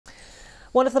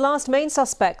One of the last main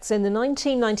suspects in the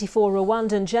 1994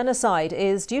 Rwandan genocide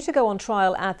is due to go on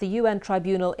trial at the UN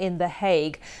tribunal in The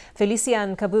Hague.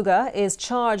 Félicien Kabuga is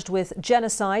charged with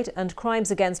genocide and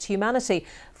crimes against humanity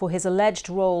for his alleged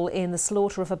role in the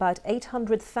slaughter of about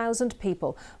 800,000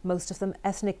 people, most of them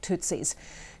ethnic Tutsis.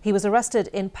 He was arrested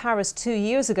in Paris 2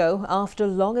 years ago after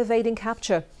long evading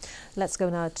capture. Let's go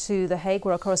now to The Hague,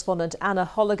 where our correspondent Anna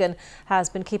Holligan has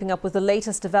been keeping up with the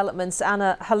latest developments.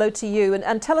 Anna, hello to you.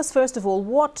 And tell us, first of all,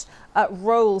 what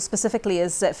role specifically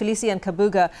is Félicien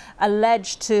Kabuga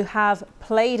alleged to have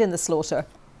played in the slaughter?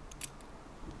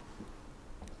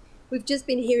 We've just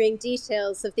been hearing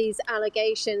details of these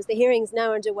allegations. The hearing's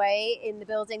now underway in the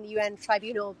building, the UN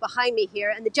tribunal behind me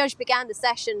here. And the judge began the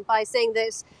session by saying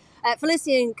that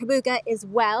Félicien Kabuga is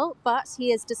well, but he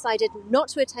has decided not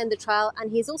to attend the trial, and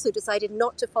he has also decided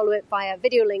not to follow it via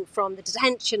video link from the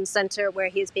detention centre where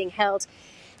he is being held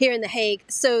here in The Hague.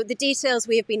 So the details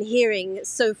we have been hearing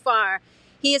so far: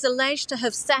 he is alleged to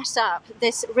have set up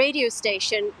this radio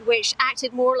station which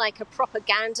acted more like a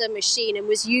propaganda machine and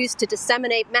was used to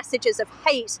disseminate messages of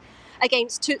hate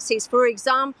against Tutsis, for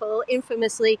example,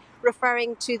 infamously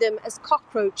referring to them as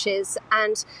cockroaches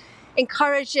and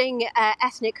encouraging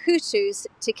ethnic Hutus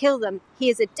to kill them. He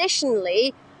is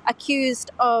additionally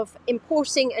accused of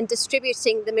importing and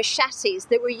distributing the machetes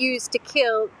that were used to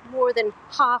kill more than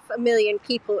 500,000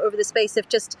 people over the space of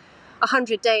just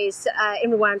 100 days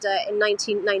in Rwanda in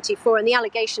 1994. And the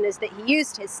allegation is that he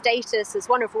used his status as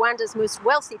one of Rwanda's most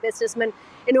wealthy businessmen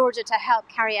in order to help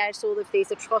carry out all of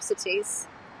these atrocities.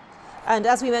 And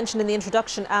as we mentioned in the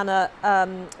introduction, Anna,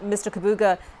 Mr.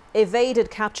 Kabuga evaded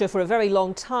capture for a very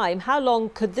long time. How long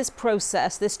could this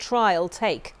process, this trial,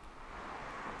 take?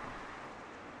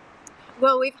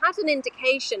 Well, we've had an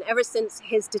indication ever since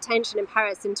his detention in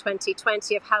Paris in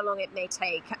 2020 of how long it may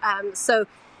take. So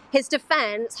his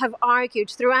defence have argued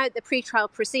throughout the pre-trial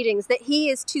proceedings that he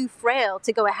is too frail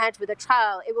to go ahead with a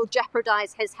trial. It will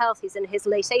jeopardise his health. He's in his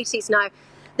late 80s now.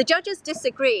 The judges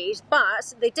disagreed,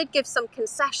 but they did give some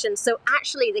concessions. So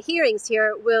actually the hearings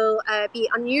here will be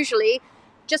unusually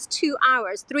just 2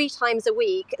 hours, 3 times a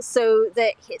week, so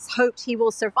that it's hoped he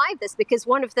will survive this, because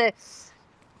one of the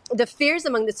fears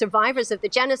among the survivors of the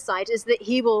genocide is that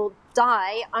he will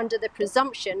die under the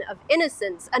presumption of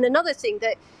innocence. And another thing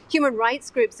that human rights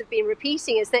groups have been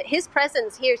repeating is that his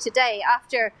presence here today,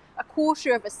 after a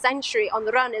quarter of a century on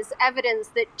the run, is evidence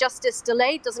that justice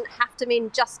delayed doesn't have to mean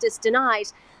justice denied.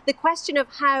 The question of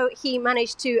how he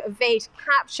managed to evade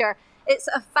capture, it's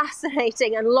a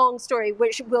fascinating and long story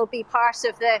which will be part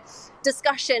of the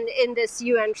discussion in this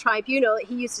UN tribunal.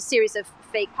 He used a series of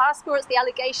fake passports. The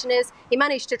allegation is he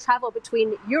managed to travel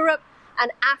between Europe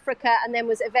and Africa and then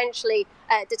was eventually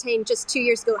detained just 2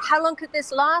 years ago. How long could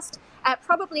this last?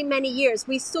 Probably many years.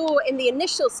 We saw in the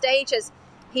initial stages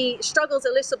he struggles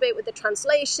a little bit with the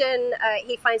translation.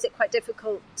 He finds it quite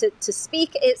difficult to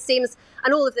speak, it seems.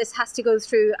 And all of this has to go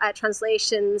through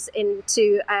translations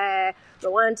into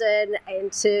Rwandan,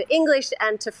 into English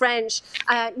and to French.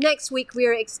 Next week, we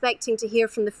are expecting to hear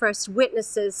from the first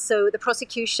witnesses. So the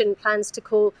prosecution plans to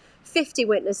call 50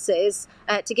 witnesses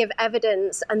to give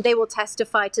evidence, and they will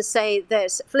testify to say that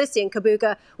Félicien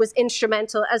Kabuga was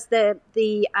instrumental. As the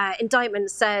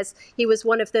indictment says, he was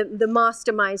one of the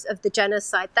masterminds of the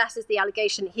genocide. That is the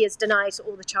allegation. He has denied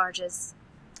all the charges.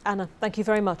 Anna, thank you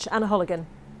very much. Anna Holligan.